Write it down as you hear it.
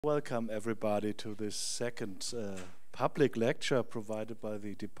Welcome everybody to this second public lecture provided by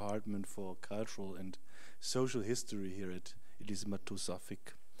the Department for Cultural and Social History here at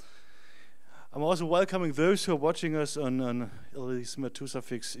Ilisimatusarfik. I'm also welcoming those who are watching us on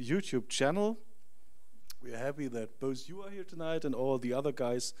Ilisimatusarfik's YouTube channel. We are happy that both you are here tonight and all the other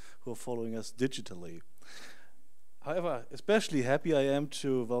guys who are following us digitally. However, especially happy I am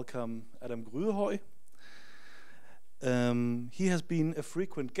to welcome Adam Grydehøj. He has been a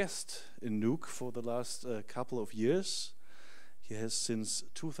frequent guest in Nuuk for the last couple of years. He has since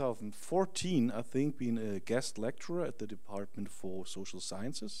 2014, I think, been a guest lecturer at the Department for Social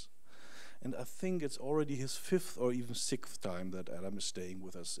Sciences. And I think it's already his fifth or even sixth time that Adam is staying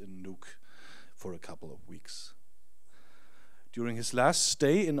with us in Nuuk for a couple of weeks. During his last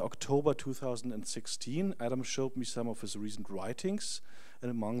stay in October 2016, Adam showed me some of his recent writings,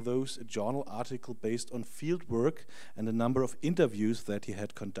 and among those a journal article based on field work and a number of interviews that he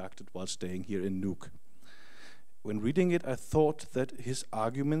had conducted while staying here in Nuuk. When reading it, I thought that his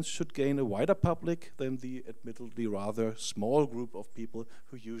arguments should gain a wider public than the admittedly rather small group of people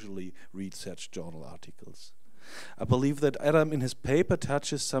who usually read such journal articles. I believe that Adam in his paper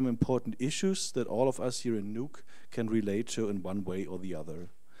touches some important issues that all of us here in Nuuk can relate to in one way or the other.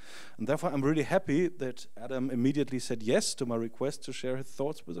 And therefore I'm really happy that Adam immediately said yes to my request to share his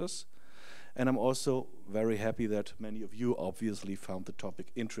thoughts with us. And I'm also very happy that many of you obviously found the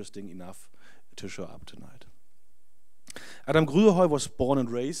topic interesting enough to show up tonight. Adam Grydehøj was born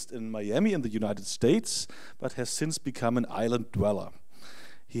and raised in Miami in the United States, but has since become an island dweller.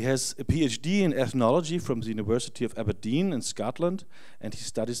 He has a PhD in ethnology from the University of Aberdeen in Scotland, and he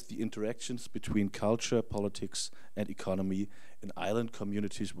studies the interactions between culture, politics, and economy in island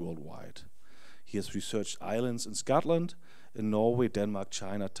communities worldwide. He has researched islands in Scotland, in Norway, Denmark,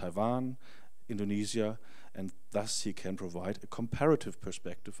 China, Taiwan, Indonesia, and thus he can provide a comparative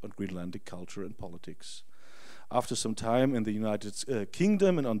perspective on Greenlandic culture and politics. After some time in the United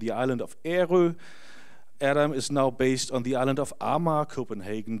Kingdom and on the island of Ærø, Adam is now based on the island of Amager,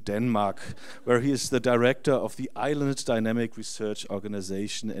 Copenhagen, Denmark, where he is the director of the Island Dynamic Research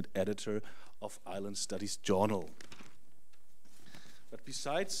Organization and editor of Island Studies Journal. But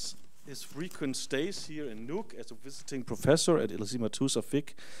besides his frequent stays here in Nuuk as a visiting professor at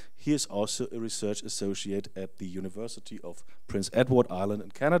Ilisimatusarfik, he is also a research associate at the University of Prince Edward Island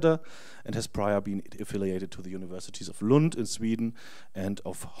in Canada and has prior been affiliated to the universities of Lund in Sweden and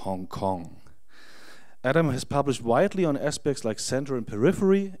of Hong Kong. Adam has published widely on aspects like center and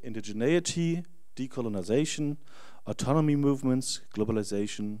periphery, indigeneity, decolonization, autonomy movements,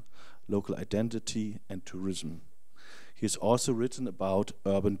 globalization, local identity, and tourism. He has also written about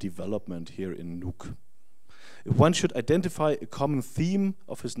urban development here in Nuuk. If one should identify a common theme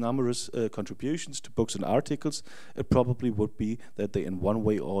of his numerous contributions to books and articles, it probably would be that they in one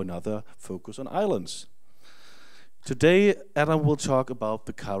way or another focus on islands. Today, Adam will talk about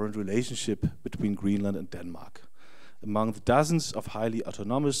the current relationship between Greenland and Denmark. Among the dozens of highly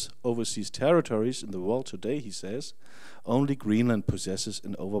autonomous overseas territories in the world today, he says, only Greenland possesses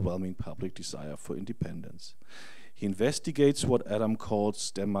an overwhelming public desire for independence. He investigates what Adam calls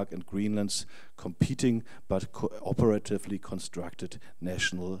Denmark and Greenland's competing but cooperatively constructed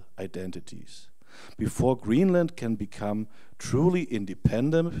national identities. Before Greenland can become truly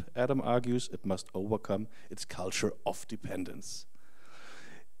independent, Adam argues, it must overcome its culture of dependence.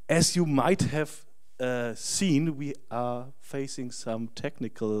 As you might have seen, we are facing some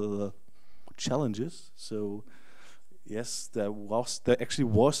technical challenges. So, yes, there actually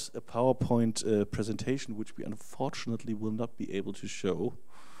was a PowerPoint presentation which we unfortunately will not be able to show.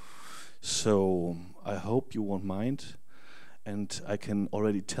 So, I hope you won't mind. And I can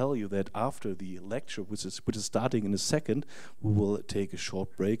already tell you that after the lecture, which is starting in a second, we will take a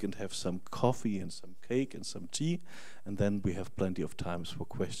short break and have some coffee and some cake and some tea, and then we have plenty of times for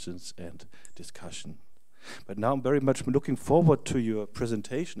questions and discussion. But now I'm very much looking forward to your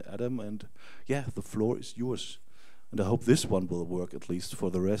presentation, Adam, and yeah, the floor is yours. And I hope this one will work at least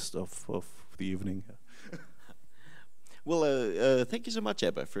for the rest of the evening. Well, thank you so much,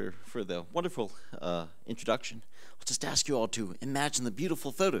 Ebba, for the wonderful introduction. I'll just ask you all to imagine the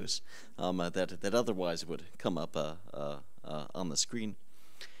beautiful photos that otherwise would come up on the screen.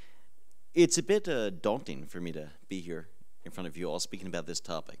 It's a bit daunting for me to be here in front of you all speaking about this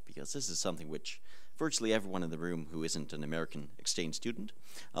topic, because this is something which virtually everyone in the room who isn't an American exchange student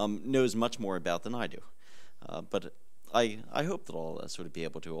knows much more about than I do. But I hope that I'll sort of be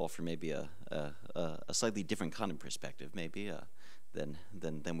able to offer maybe a slightly different kind of perspective, maybe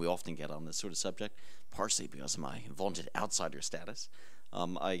than we often get on this sort of subject, partially because of my vaunted outsider status.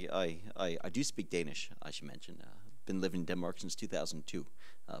 I do speak Danish, I should mention, been living in Denmark since 2002,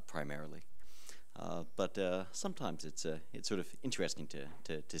 primarily. But sometimes it's sort of interesting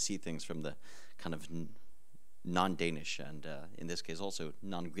to see things from the kind of non-Danish and, in this case, also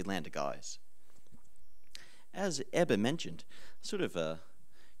non-Greenlandic eyes. As Ebbe mentioned, sort of a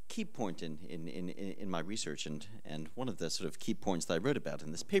key point in my research, and one of the sort of key points that I wrote about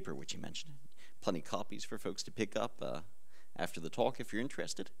in this paper, which he mentioned, plenty of copies for folks to pick up after the talk if you're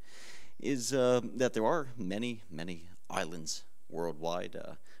interested, is that there are many islands worldwide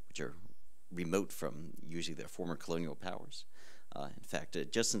which are remote from usually their former colonial powers. In fact,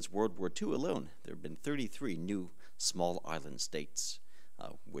 just since World War II alone, there have been 33 new small island states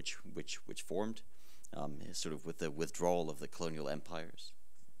which formed sort of with the withdrawal of the colonial empires.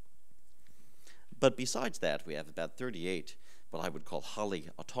 But besides that, we have about 38 what I would call wholly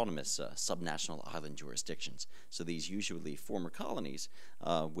autonomous subnational island jurisdictions. So these usually former colonies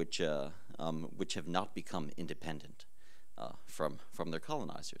which have not become independent from their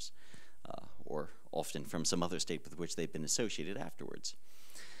colonizers, or often from some other state with which they've been associated afterwards.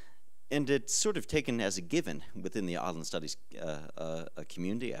 And it's sort of taken as a given within the island studies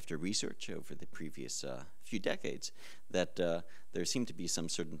community after research over the previous few decades that there seem to be some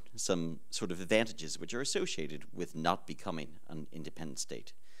sort of advantages which are associated with not becoming an independent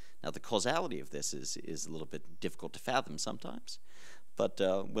state. Now, the causality of this is a little bit difficult to fathom sometimes, but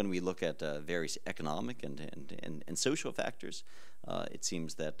when we look at various economic and social factors, it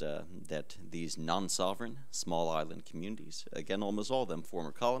seems that these non-sovereign small island communities, again, almost all of them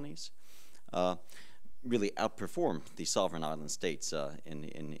former colonies, really outperform the sovereign island states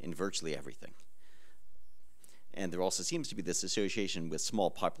in virtually everything. And there also seems to be this association with small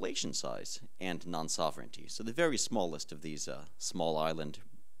population size and non-sovereignty. So the very smallest of these small island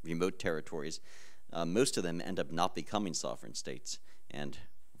remote territories, most of them end up not becoming sovereign states. And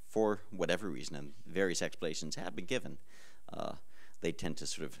for whatever reason, and various explanations have been given, they tend to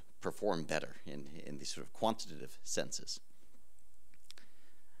sort of perform better in these sort of quantitative senses.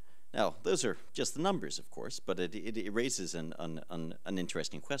 Now, those are just the numbers, of course, but it raises an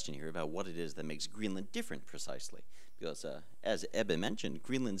interesting question here about what it is that makes Greenland different precisely. Because, as Ebbe mentioned,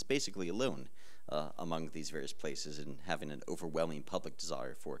 Greenland's basically alone among these various places in having an overwhelming public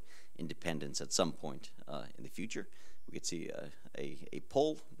desire for independence at some point in the future. We could see a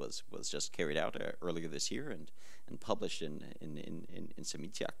poll was just carried out earlier this year and published in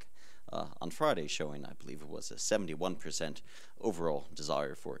Samitiak on Friday, showing, I believe it was a 71% overall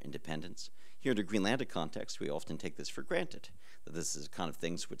desire for independence. Here in the Greenlandic context, we often take this for granted, that this is the kind of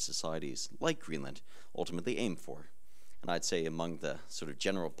things which societies like Greenland ultimately aim for. And I'd say among the sort of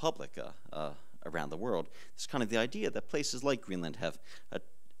general public around the world, there's kind of the idea that places like Greenland have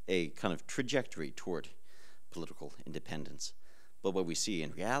a kind of trajectory toward political independence. But what we see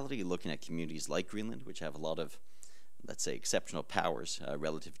in reality, looking at communities like Greenland, which have a lot of, let's say, exceptional powers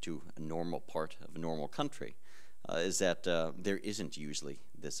relative to a normal part of a normal country, is that there isn't usually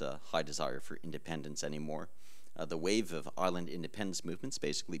this high desire for independence anymore. The wave of island independence movements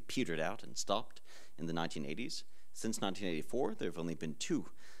basically petered out and stopped in the 1980s. Since 1984, there have only been two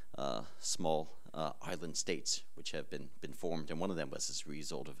small island states which have been formed, and one of them was as a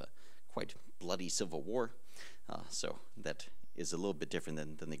result of a quite bloody civil war. So that is a little bit different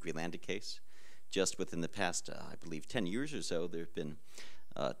than the Greenlandic case. Just within the past, I believe, 10 years or so, there have been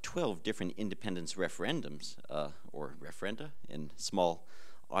 12 different independence referendums or referenda in small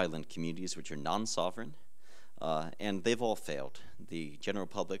island communities which are non-sovereign, and they've all failed. The general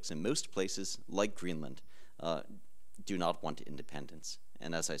publics in most places, like Greenland, do not want independence.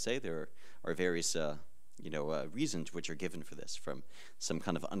 And as I say, there are various reasons which are given for this, from some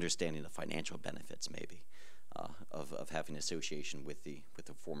kind of understanding of financial benefits, maybe, of having association with the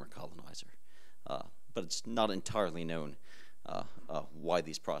former colonizer. But it's not entirely known why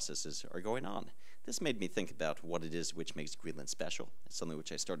these processes are going on. This made me think about what it is which makes Greenland special. It's something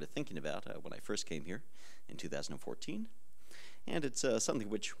which I started thinking about when I first came here in 2014. And it's something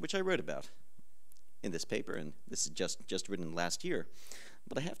which I wrote about in this paper, and this is just written last year.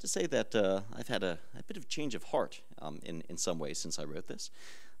 But I have to say that I've had a bit of change of heart in some ways since I wrote this.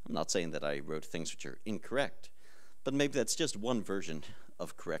 I'm not saying that I wrote things which are incorrect, but maybe that's just one version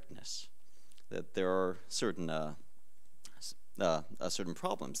of correctness. That there are certain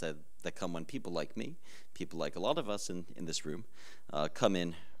problems that come when people like me, people like a lot of us in this room, come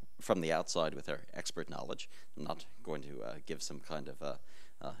in from the outside with our expert knowledge. I'm not going to give some kind of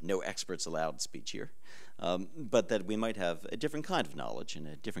no experts allowed speech here, but that we might have a different kind of knowledge and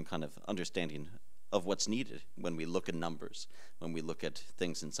a different kind of understanding of what's needed when we look at numbers, when we look at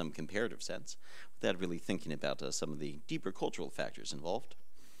things in some comparative sense, without really thinking about some of the deeper cultural factors involved.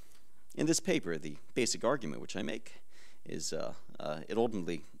 In this paper, the basic argument which I make is it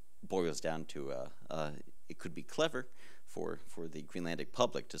ultimately boils down to it could be clever for the Greenlandic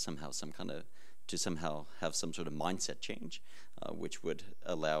public to somehow have some sort of mindset change, which would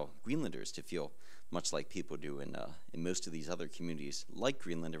allow Greenlanders to feel much like people do in most of these other communities like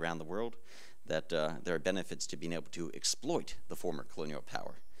Greenland around the world, that there are benefits to being able to exploit the former colonial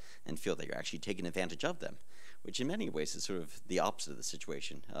power and feel that you're actually taking advantage of them, which in many ways is sort of the opposite of the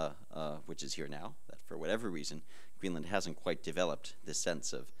situation which is here now, that for whatever reason, Greenland hasn't quite developed this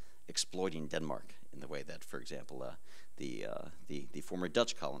sense of exploiting Denmark in the way that, for example, the former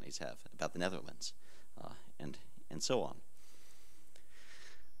Dutch colonies have about the Netherlands, and so on.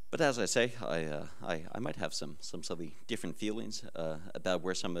 But as I say, I might have some slightly different feelings about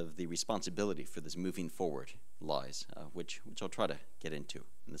where some of the responsibility for this moving forward lies, which I'll try to get into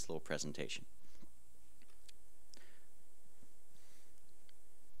in this little presentation.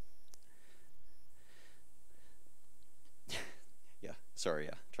 Yeah, sorry,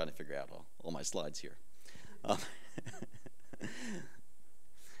 trying to figure out all my slides here.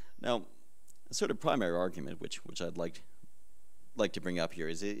 Now, a sort of primary argument which I'd like to bring up here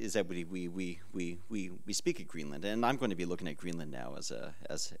is that we speak of Greenland, and I'm going to be looking at Greenland now as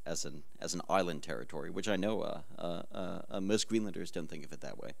an island territory, which I know most Greenlanders don't think of it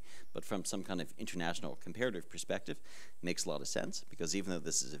that way, but from some kind of international comparative perspective, it makes a lot of sense, because even though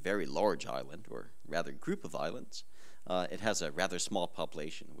this is a very large island, or rather group of islands, it has a rather small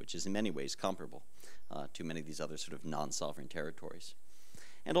population, which is in many ways comparable to many of these other sort of non-sovereign territories.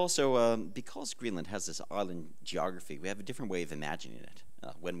 And also, because Greenland has this island geography, we have a different way of imagining it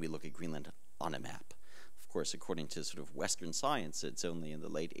when we look at Greenland on a map. Of course, according to sort of Western science, it's only in the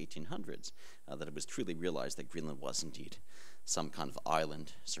late 1800s that it was truly realized that Greenland was indeed some kind of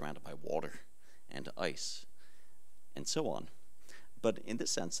island surrounded by water and ice, and so on. But in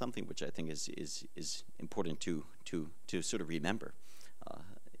this sense, something which I think is important to sort of remember,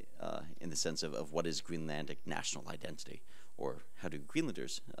 in the sense of what is Greenlandic national identity, or how do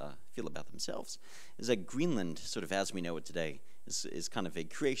Greenlanders feel about themselves, is that Greenland, sort of as we know it today, is kind of a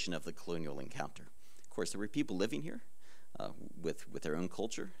creation of the colonial encounter. Of course, there were people living here with their own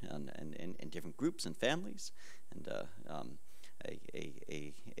culture and different groups and families, and a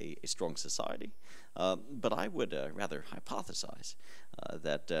strong society. But I would rather hypothesize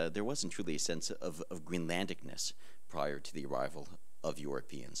that there wasn't truly a sense of Greenlandicness prior to the arrival of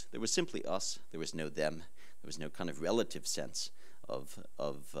Europeans. There was simply us. There was no them. There was no kind of relative sense of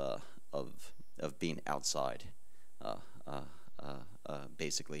being outside.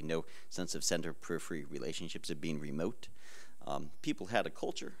 Basically, no sense of center-periphery relationships, of being remote. People had a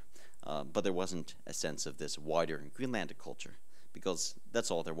culture, but there wasn't a sense of this wider Greenlandic culture, because that's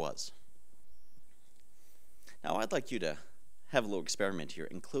all there was. Now, I'd like you to have a little experiment here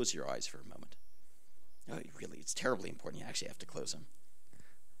and close your eyes for a moment. Oh, really, it's terribly important. You actually have to close them.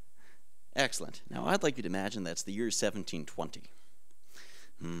 Excellent. Now, I'd like you to imagine that's the year 1720.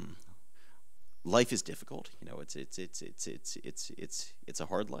 Life is difficult. You know, it's a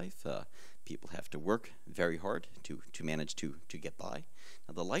hard life. People have to work very hard to manage to get by.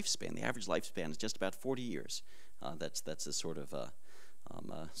 Now, the lifespan, the average lifespan, is just about 40 years. That's a sort of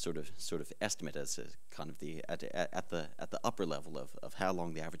estimate as a kind of at the upper level of how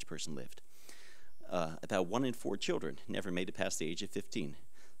long the average person lived. About 1 in 4 children never made it past the age of 15.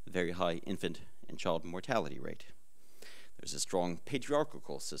 A very high infant and child mortality rate. There's a strong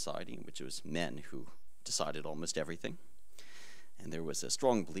patriarchal society in which it was men who decided almost everything. And there was a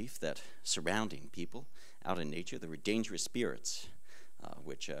strong belief that surrounding people out in nature, there were dangerous spirits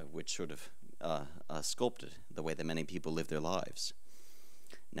which sort of sculpted the way that many people live their lives.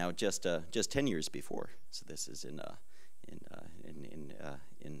 Now, just 10 years before, so this is in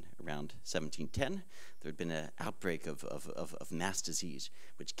around 1710, there had been an outbreak of mass disease,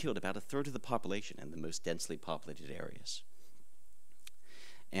 which killed about 1/3 of the population in the most densely populated areas.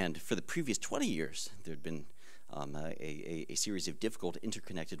 And for the previous 20 years, there had been a series of difficult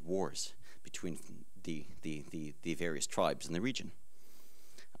interconnected wars between the various tribes in the region.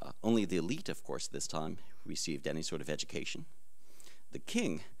 Only the elite, of course, this time received any sort of education. The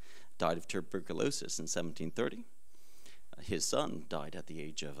king died of tuberculosis in 1730. His son died at the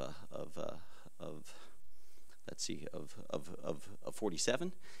age of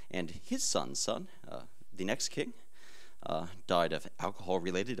 47, and his son's son, the next king, died of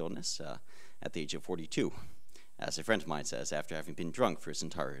alcohol-related illness at the age of 42, as a friend of mine says, after having been drunk for his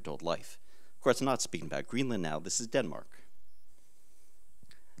entire adult life. Of course, I'm not speaking about Greenland now. This is Denmark.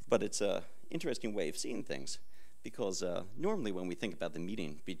 But it's an interesting way of seeing things, because normally when we think about the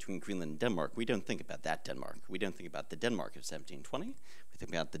meeting between Greenland and Denmark, we don't think about that Denmark. We don't think about the Denmark of 1720. We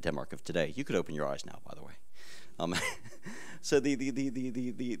think about the Denmark of today. You could open your eyes now, by the way. So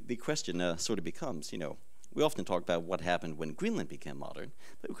the question sort of becomes, we often talk about what happened when Greenland became modern,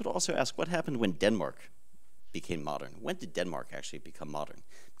 but we could also ask what happened when Denmark became modern. When did Denmark actually become modern?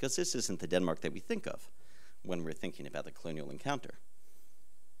 Because this isn't the Denmark that we think of when we're thinking about the colonial encounter.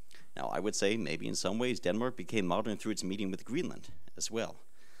 Now, I would say maybe in some ways Denmark became modern through its meeting with Greenland as well.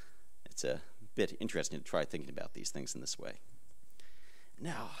 It's a bit interesting to try thinking about these things in this way.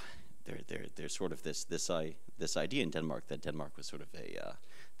 Now, there's sort of this idea in Denmark that Denmark was sort of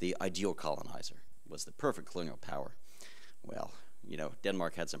the ideal colonizer, was the perfect colonial power. Well,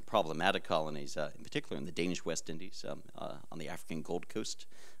 Denmark had some problematic colonies, in particular in the Danish West Indies, on the African Gold Coast,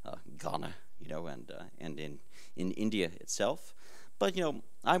 Ghana, and in India itself. But,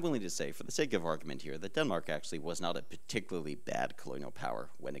 I'm willing to say, for the sake of argument here, that Denmark actually was not a particularly bad colonial power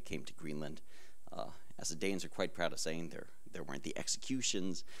when it came to Greenland. As the Danes are quite proud of saying, there weren't the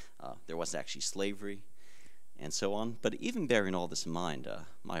executions, there wasn't actually slavery, and so on. But even bearing all this in mind,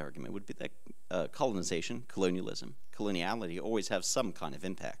 my argument would be that colonization, colonialism, coloniality always have some kind of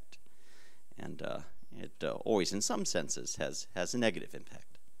impact. And it always, in some senses, has a negative impact.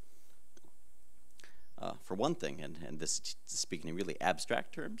 For one thing, and this speaking in really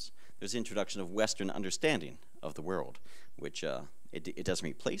abstract terms, there's the introduction of Western understanding of the world, which it doesn't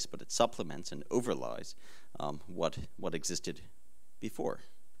replace, but it supplements and overlies what existed before.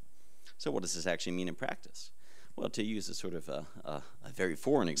 So what does this actually mean in practice? Well, to use a sort of a very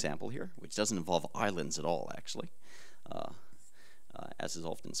foreign example here, which doesn't involve islands at all, actually, as is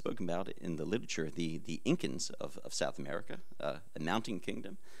often spoken about in the literature, the Incans of South America, a mountain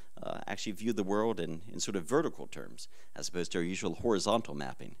kingdom, actually viewed the world in sort of vertical terms, as opposed to our usual horizontal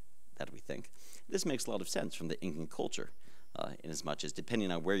mapping that we think. This makes a lot of sense from the Incan culture, inasmuch as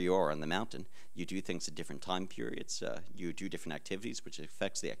depending on where you are on the mountain, you do things at different time periods, you do different activities, which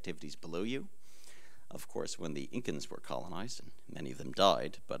affects the activities below you. Of course, when the Incans were colonized, and many of them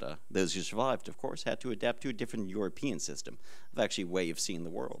died, but those who survived, of course, had to adapt to a different European system of actually way of seeing the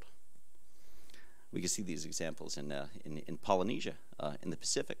world. We can see these examples in Polynesia, in the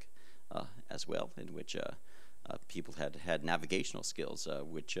Pacific, as well, in which people had navigational skills,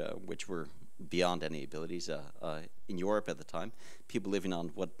 which were beyond any abilities. In Europe at the time, people living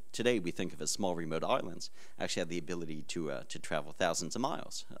on what today we think of as small remote islands actually had the ability to travel thousands of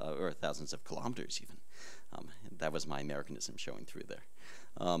miles, or thousands of kilometers even. That was my Americanism showing through there.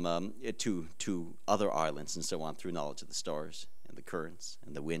 To other islands and so on through knowledge of the stars and the currents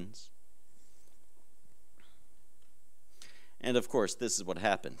and the winds. And of course, this is what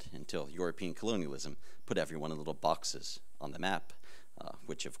happened until European colonialism put everyone in little boxes on the map,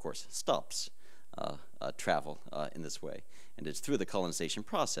 which of course stops travel in this way. And it's through the colonization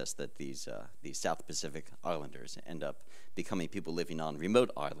process that these South Pacific islanders end up becoming people living on remote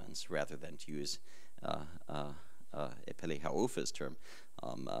islands rather than, to use Epeli Hauofa's term,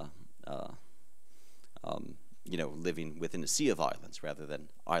 living within a sea of islands rather than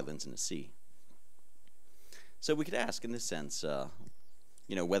islands in a sea. So we could ask, in this sense,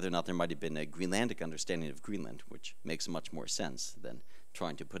 whether or not there might have been a Greenlandic understanding of Greenland, which makes much more sense than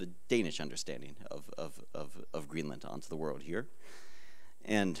trying to put a Danish understanding of Greenland onto the world here.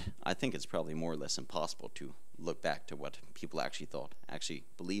 And I think it's probably more or less impossible to look back to what people actually thought, actually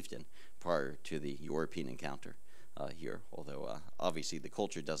believed in prior to the European encounter here, although obviously the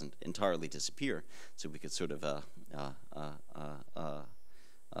culture doesn't entirely disappear, so we could sort of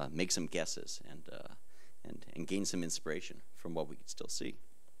make some guesses and gain some inspiration from what we could still see.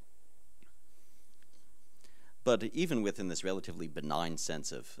 But even within this relatively benign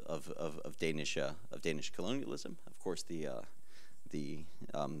sense of Danish colonialism, of course, the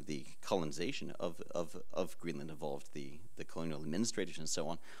colonization of Greenland involved the colonial administrators and so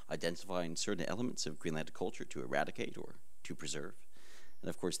on identifying certain elements of Greenlandic culture to eradicate or to preserve, and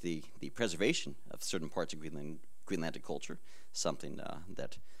of course the preservation of certain parts of Greenlandic culture, something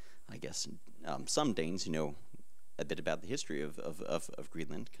that I guess some Danes who know a bit about the history of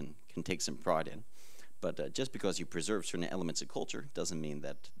Greenland can take some pride in. But just because you preserve certain elements of culture doesn't mean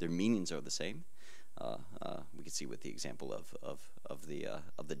that their meanings are the same. We can see with the example of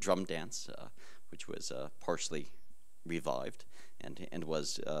the drum dance, which was partially revived and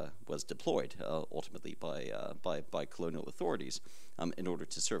was deployed ultimately by colonial authorities in order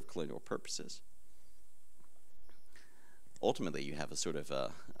to serve colonial purposes. Ultimately, you have a sort of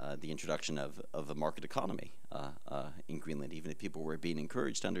the introduction of a market economy in Greenland. Even if people were being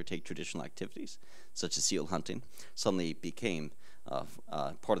encouraged to undertake traditional activities, such as seal hunting, suddenly became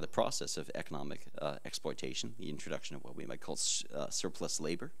part of the process of economic exploitation, the introduction of what we might call surplus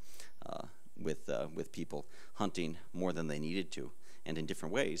labor, with people hunting more than they needed to, and in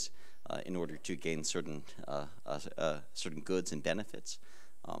different ways, in order to gain certain goods and benefits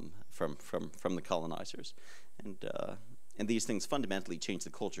from the colonizers, and these things fundamentally change the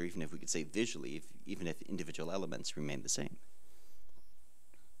culture, even if we could say visually, even if individual elements remain the same.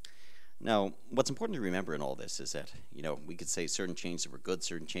 Now, what's important to remember in all this is that, we could say certain changes were good,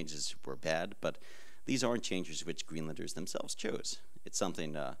 certain changes were bad, but these aren't changes which Greenlanders themselves chose. It's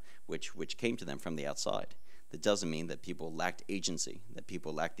something which came to them from the outside. That doesn't mean that people lacked agency, that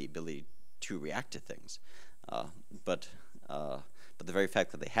people lacked the ability to react to things, but the very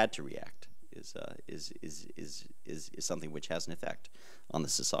fact that they had to react is something which has an effect on the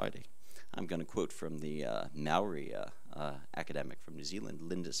society. I'm going to quote from the Maori academic from New Zealand,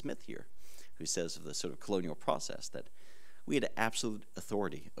 Linda Smith here, who says of the sort of colonial process that we had absolute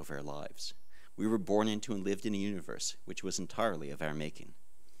authority over our lives. We were born into and lived in a universe which was entirely of our making.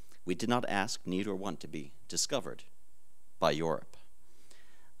 We did not ask, need, or want to be discovered by Europe.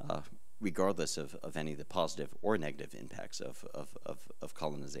 Regardless of any of the positive or negative impacts of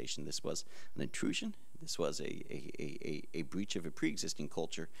colonization, this was an intrusion. This was a breach of a pre-existing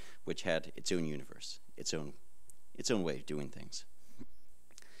culture which had its own universe, its own way of doing things.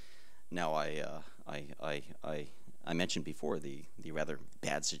 Now, I mentioned before the rather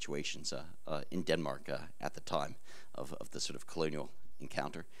bad situations in Denmark at the time of the sort of colonial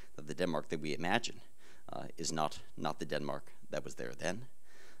encounter. That the Denmark that we imagine is not the Denmark that was there then.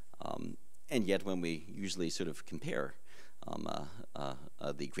 And yet, when we usually sort of compare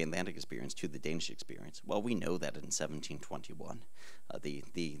the Greenlandic experience to the Danish experience, well, we know that in 1721,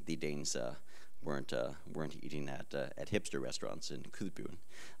 the Danes weren't eating at hipster restaurants in Kudbuen,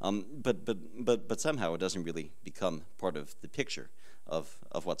 but somehow it doesn't really become part of the picture of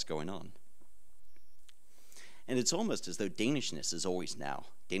what's going on. And it's almost as though Danishness is always now.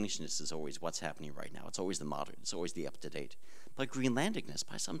 Danishness is always what's happening right now. It's always the modern. It's always the up-to-date. But Greenlandicness,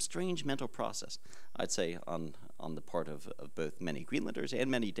 by some strange mental process, I'd say on the part of both many Greenlanders and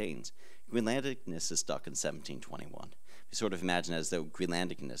many Danes, Greenlandicness is stuck in 1721. We sort of imagine as though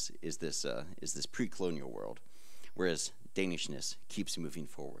Greenlandicness is this pre-colonial world, whereas Danishness keeps moving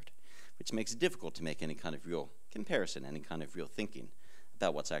forward, which makes it difficult to make any kind of real comparison, any kind of real thinking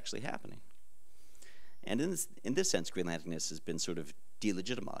about what's actually happening. And in this sense, Greenlandicness has been sort of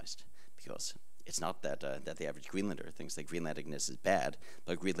delegitimized, because it's not that the average Greenlander thinks that Greenlandicness is bad,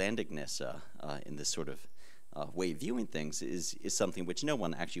 but Greenlandicness in this sort of way of viewing things is something which no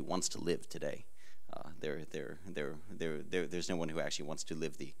one actually wants to live today. There's no one who actually wants to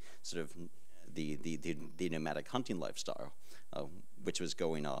live the sort of the nomadic hunting lifestyle, which was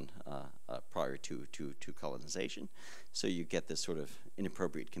going on prior to colonization. So you get this sort of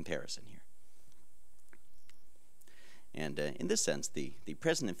inappropriate comparison here. And in this sense, the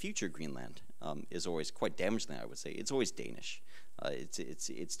present and future Greenland is always quite damaging, I would say. It's always Danish.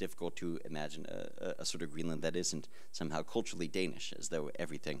 It's difficult to imagine a sort of Greenland that isn't somehow culturally Danish, as though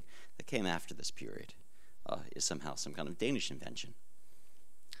everything that came after this period is somehow some kind of Danish invention.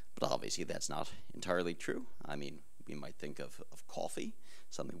 But obviously that's not entirely true. I mean, we might think of coffee,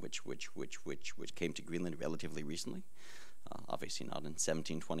 something which came to Greenland relatively recently. Obviously not in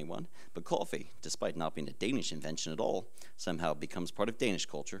 1721, but coffee, despite not being a Danish invention at all, somehow becomes part of Danish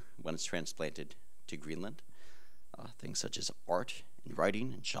culture when it's transplanted to Greenland. Things such as art and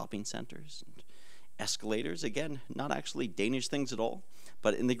writing and shopping centers and escalators, again, not actually Danish things at all,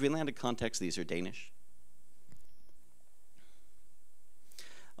 but in the Greenlandic context, these are Danish.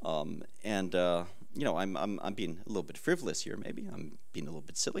 I'm being a little bit frivolous here, maybe. I'm being a little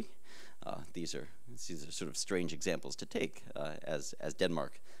bit silly. These are sort of strange examples to take as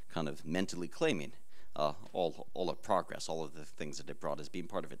Denmark kind of mentally claiming all of progress, all of the things that it brought as being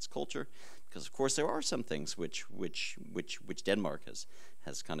part of its culture, because of course there are some things which Denmark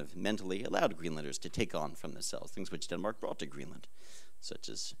has kind of mentally allowed Greenlanders to take on from themselves, things which Denmark brought to Greenland, such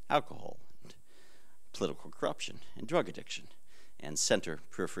as alcohol and political corruption and drug addiction and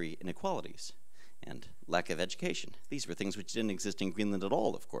center-periphery inequalities and lack of education. These were things which didn't exist in Greenland at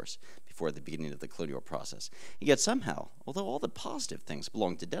all, of course, before the beginning of the colonial process. And yet somehow, although all the positive things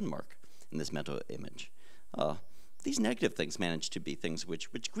belong to Denmark in this mental image, these negative things manage to be things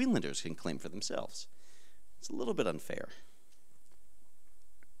which Greenlanders can claim for themselves. It's a little bit unfair.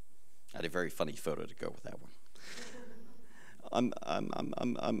 I had a very funny photo to go with that one. I'm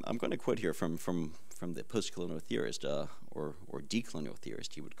going to quote here from the postcolonial theorist or decolonial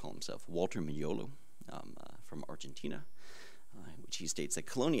theorist, he would call himself, Walter Mignolo, from Argentina, which he states that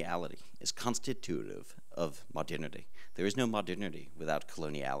coloniality is constitutive of modernity. There is no modernity without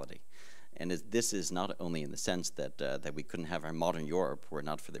coloniality. And this is not only in the sense that that we couldn't have our modern Europe were it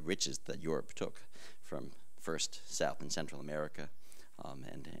not for the riches that Europe took from first South and Central America,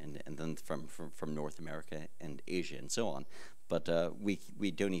 and then from North America and Asia and so on. But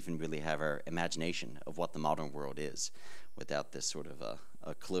we don't even really have our imagination of what the modern world is without this sort of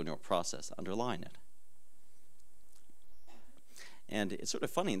a colonial process underlying it. And it's sort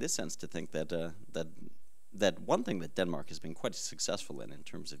of funny in this sense to think that that one thing that Denmark has been quite successful in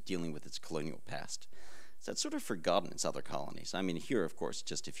terms of dealing with its colonial past is that sort of forgotten its other colonies. I mean, here, of course,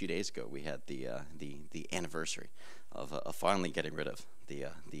 just a few days ago, we had the anniversary of finally getting rid of the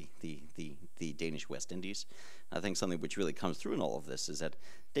Danish West Indies. I think something which really comes through in all of this is that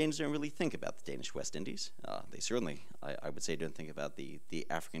Danes don't really think about the Danish West Indies. They certainly, I would say, don't think about the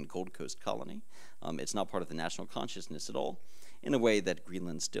African Gold Coast colony. It's not part of the national consciousness at all, in a way that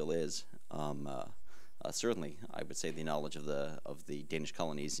Greenland still is. Certainly, I would say the knowledge of the Danish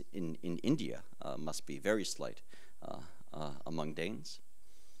colonies in India must be very slight among Danes.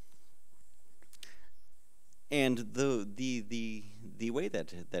 And the way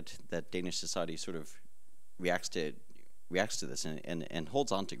that Danish society sort of reacts to this and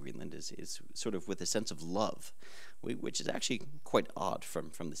holds on to Greenland is sort of with a sense of love, which is actually quite odd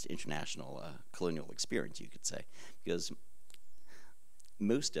from this international colonial experience, you could say, because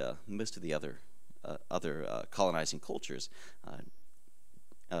most of the other colonizing cultures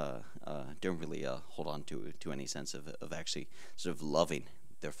don't really hold on to any sense of actually sort of loving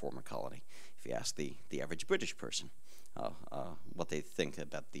their former colony. If you ask the average British person what they think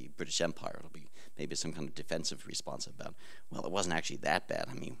about the British Empire, it'll be maybe some kind of defensive response about, well, it wasn't actually that bad.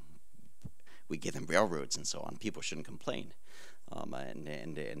 I mean, we gave them railroads and so on. People shouldn't complain. And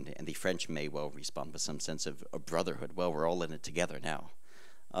the French may well respond with some sense of brotherhood. Well, we're all in it together now.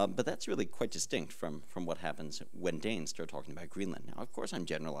 But that's really quite distinct from what happens when Danes start talking about Greenland. Now, of course, I'm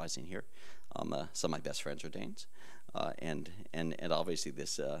generalizing here. Some of my best friends are Danes, and obviously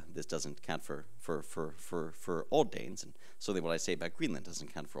this doesn't count for all Danes, and certainly what I say about Greenland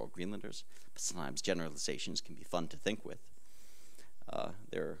doesn't count for all Greenlanders. But sometimes generalizations can be fun to think with.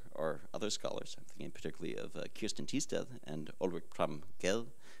 There are other scholars, I'm thinking particularly of Kirsten Tisted and Ulrik Pram Gell,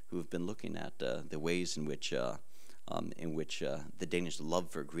 who have been looking at the ways in which the Danish love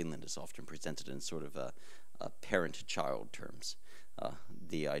for Greenland is often presented in sort of parent-child terms.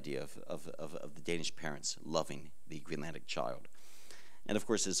 The idea of the Danish parents loving the Greenlandic child. And of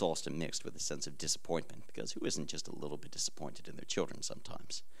course, it's also mixed with a sense of disappointment, because who isn't just a little bit disappointed in their children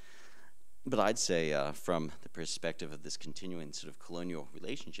sometimes? But I'd say from the perspective of this continuing sort of colonial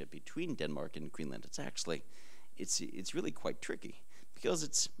relationship between Denmark and Greenland, it's really quite tricky, because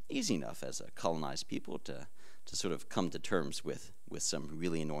it's easy enough as a colonized people to sort of come to terms with some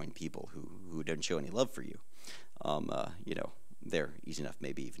really annoying people who don't show any love for you. You know, they're easy enough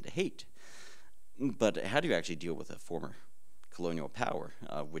maybe even to hate. But how do you actually deal with a former colonial power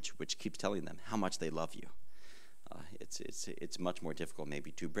which keeps telling them how much they love you? It's much more difficult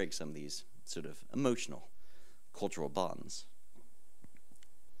maybe to break some of these sort of emotional cultural bonds.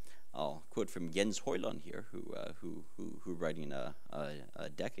 I'll quote from Jens Højlund here, who writing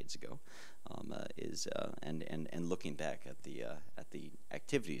decades ago, and looking back at the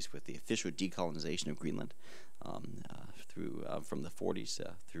activities with the official decolonization of Greenland from the 40s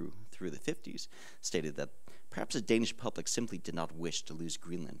through the 50s, stated that perhaps the Danish public simply did not wish to lose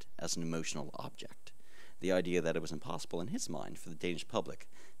Greenland as an emotional object. The idea that it was impossible in his mind for the Danish public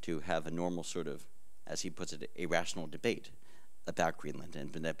to have a normal sort of, as he puts it, a rational debate about Greenland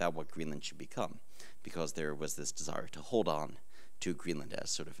and about what Greenland should become, because there was this desire to hold on to Greenland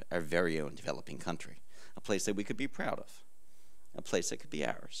as sort of our very own developing country, a place that we could be proud of, a place that could be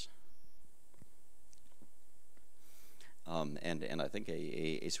ours. And I think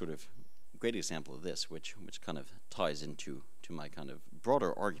a sort of great example of this, which kind of ties into my kind of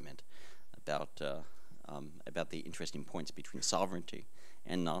broader argument about the interesting points between sovereignty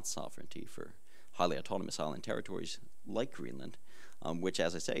and non-sovereignty for highly autonomous island territories like Greenland, which,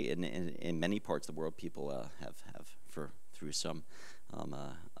 as I say, in many parts of the world, people have through some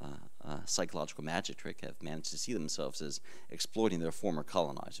psychological magic trick, have managed to see themselves as exploiting their former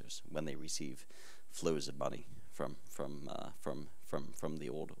colonizers when they receive flows of money from the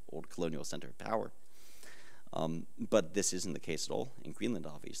old colonial center of power. But this isn't the case at all in Greenland,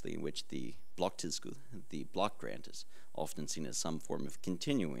 obviously, in which the bloktilskud, the block grant, is often seen as some form of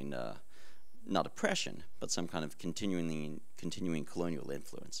continuing, not oppression, but some kind of continuing colonial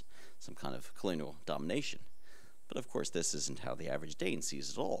influence, some kind of colonial domination. But of course, this isn't how the average Dane sees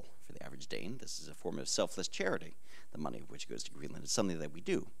it all. For the average Dane, this is a form of selfless charity. The money which goes to Greenland is something that we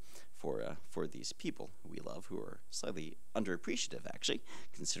do for these people who we love, who are slightly underappreciative, actually,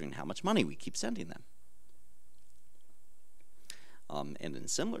 considering how much money we keep sending them. And in a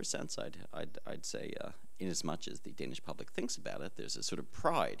similar sense, I'd say, in as much as the Danish public thinks about it, there's a sort of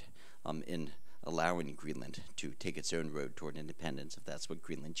pride in allowing Greenland to take its own road toward independence, if that's what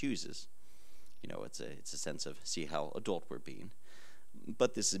Greenland chooses. You know, it's a sense of see how adult we're being.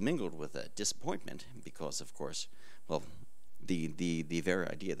 But this is mingled with a disappointment because, of course, well, the very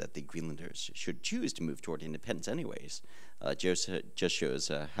idea that the Greenlanders should choose to move toward independence anyways just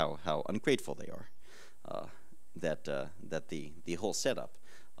shows how ungrateful they are. That the whole setup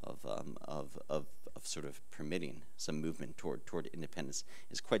of sort of permitting some movement toward independence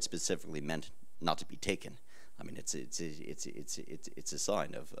is quite specifically meant not to be taken. I mean, it's a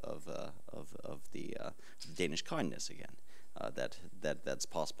sign of the Danish kindness again. That's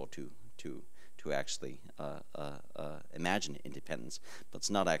possible to actually imagine independence, but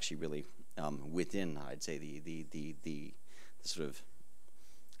it's not actually really within, I'd say, the sort of,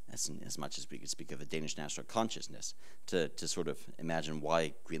 as much as we could speak of a Danish national consciousness, to sort of imagine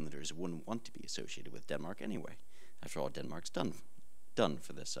why Greenlanders wouldn't want to be associated with Denmark anyway. After all, Denmark's done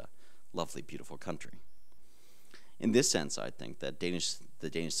for this lovely, beautiful country. In this sense, I think that the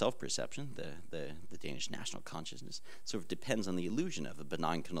Danish self-perception, the Danish national consciousness, sort of depends on the illusion of a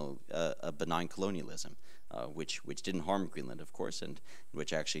benign colonialism, which didn't harm Greenland, of course, and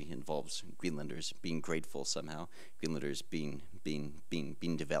which actually involves Greenlanders being grateful somehow, Greenlanders being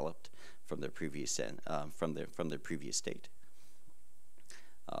developed from their previous from their previous state.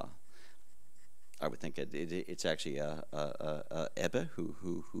 I would think it's actually Ebbe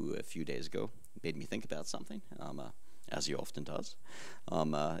who a few days ago made me think about something, as he often does,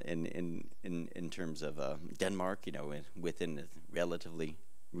 in terms of Denmark. You know, within a relatively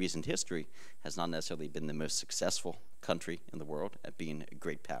recent history, has not necessarily been the most successful country in the world at being a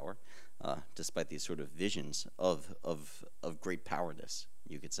great power, despite these sort of visions of great powerness,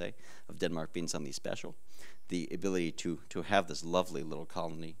 you could say, of Denmark being something special. The ability to have this lovely little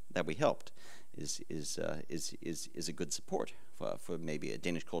colony that we helped is a good support for maybe a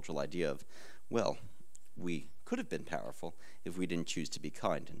Danish cultural idea of, well, we could have been powerful if we didn't choose to be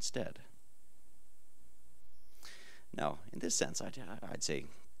kind instead. Now, in this sense, I'd say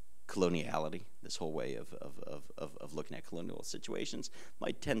coloniality, this whole way of looking at colonial situations,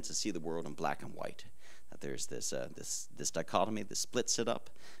 might tend to see the world in black and white. That there's this dichotomy, this split set up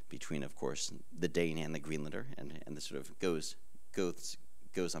between, of course, the Dane and the Greenlander, and this sort of goes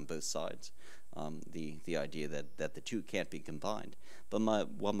on both sides. The idea that the two can't be combined. But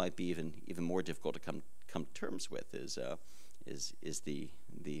what might be even more difficult to come to terms with is the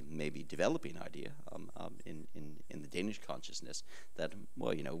maybe developing idea in the Danish consciousness that,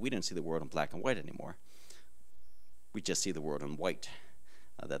 well, you know, we don't see the world in black and white anymore. We just see the world in white.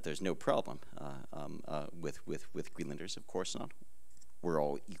 That there's no problem with Greenlanders, of course not. We're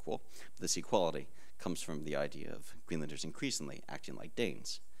all equal. This equality comes from the idea of Greenlanders increasingly acting like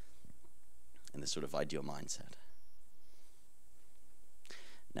Danes in this sort of ideal mindset.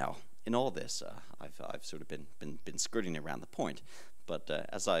 Now, in all this, I've sort of been skirting around the point, but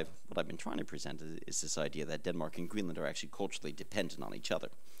what I've been trying to present is this idea that Denmark and Greenland are actually culturally dependent on each other.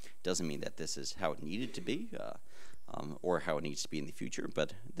 Doesn't mean that this is how it needed to be, or how it needs to be in the future,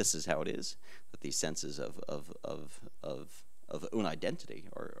 but this is how it is. That these senses of own identity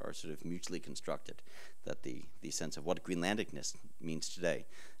are sort of mutually constructed. That the sense of what Greenlandicness means today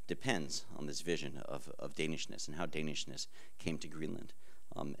depends on this vision of Danishness and how Danishness came to Greenland.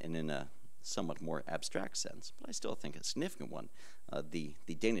 And in a somewhat more abstract sense, but I still think a significant one, the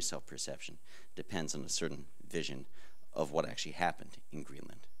Danish self-perception depends on a certain vision of what actually happened in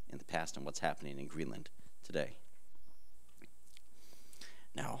Greenland in the past and what's happening in Greenland today.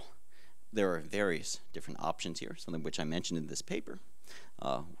 Now, there are various different options here. Something which I mentioned in this paper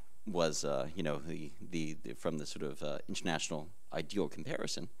was, from the sort of international ideal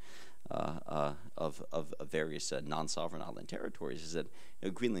comparison of various non-sovereign island territories, is that, you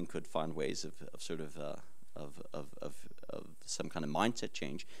know, Greenland could find ways of some kind of mindset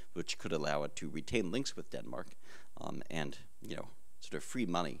change, which could allow it to retain links with Denmark, and, you know, sort of free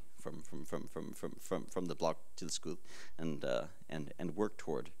money from the bloc to the school, and work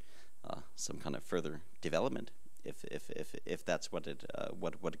toward some kind of further development, if that's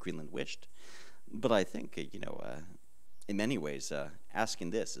what Greenland wished. But I think, in many ways,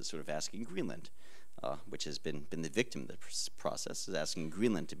 asking this is sort of asking Greenland, which has been the victim of the process, is asking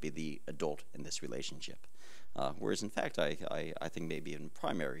Greenland to be the adult in this relationship. Whereas, in fact, I think maybe in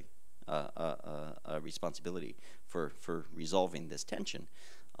primary responsibility for resolving this tension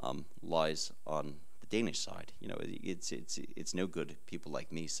lies on the Danish side. You know, it's no good people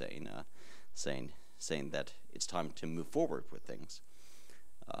like me saying that it's time to move forward with things.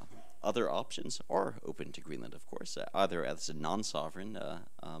 Other options are open to Greenland, of course, either as a non-sovereign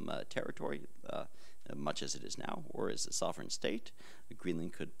territory, much as it is now, or as a sovereign state.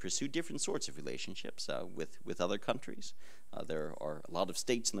 Greenland could pursue different sorts of relationships with other countries. There are a lot of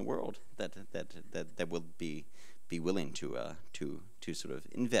states in the world that will be willing to sort of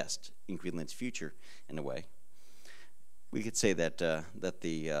invest in Greenland's future in a way. We could say that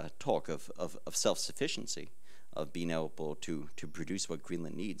the talk of self-sufficiency, of being able to produce what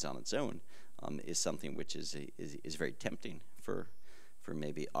Greenland needs on its own, is something which is very tempting for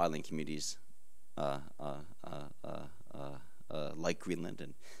maybe island communities like Greenland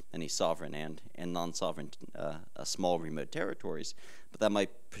and many sovereign and non-sovereign small remote territories. But that might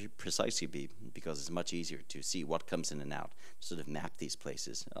precisely be because it's much easier to see what comes in and out, sort of map these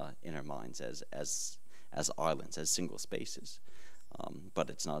places in our minds as islands, as single spaces. But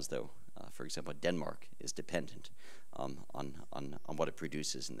it's not as though, for example, Denmark is dependent on what it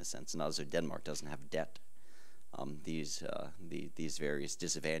produces in this sense. Not as though Denmark doesn't have debt. These various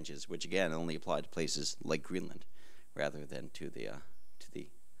disadvantages, which again only apply to places like Greenland, rather than to the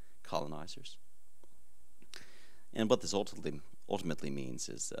colonizers. And what this ultimately means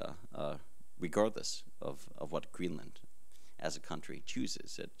is, regardless of what Greenland as a country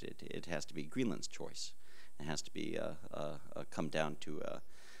chooses, it has to be Greenland's choice. It has to be come down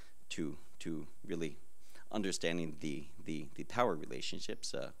to really understanding the power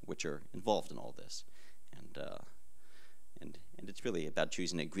relationships which are involved in all this, and it's really about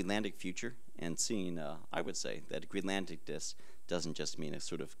choosing a Greenlandic future and seeing. I would say that Greenlandicness doesn't just mean a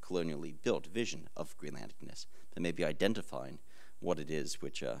sort of colonially built vision of Greenlandicness, but maybe identifying what it is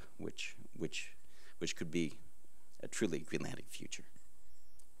which could be a truly Greenlandic future.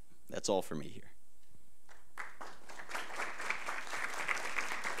 That's all for me here.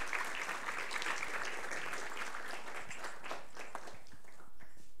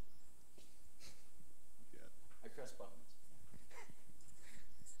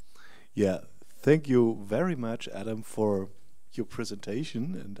 Yeah, thank you very much, Adam, for your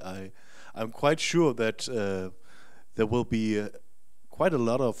presentation, and I'm quite sure that there will be quite a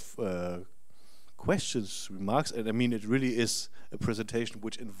lot of questions, remarks, and I mean it really is a presentation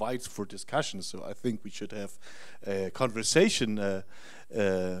which invites for discussion. So I think we should have a conversation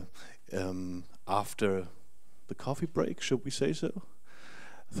after the coffee break. Should we say so?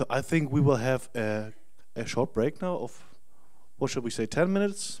 So I think we will have a short break now of, what should we say, 10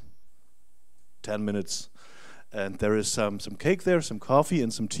 minutes? 10 minutes, and there is some cake there, some coffee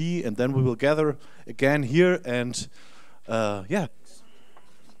and some tea, and then we will gather again here and yeah.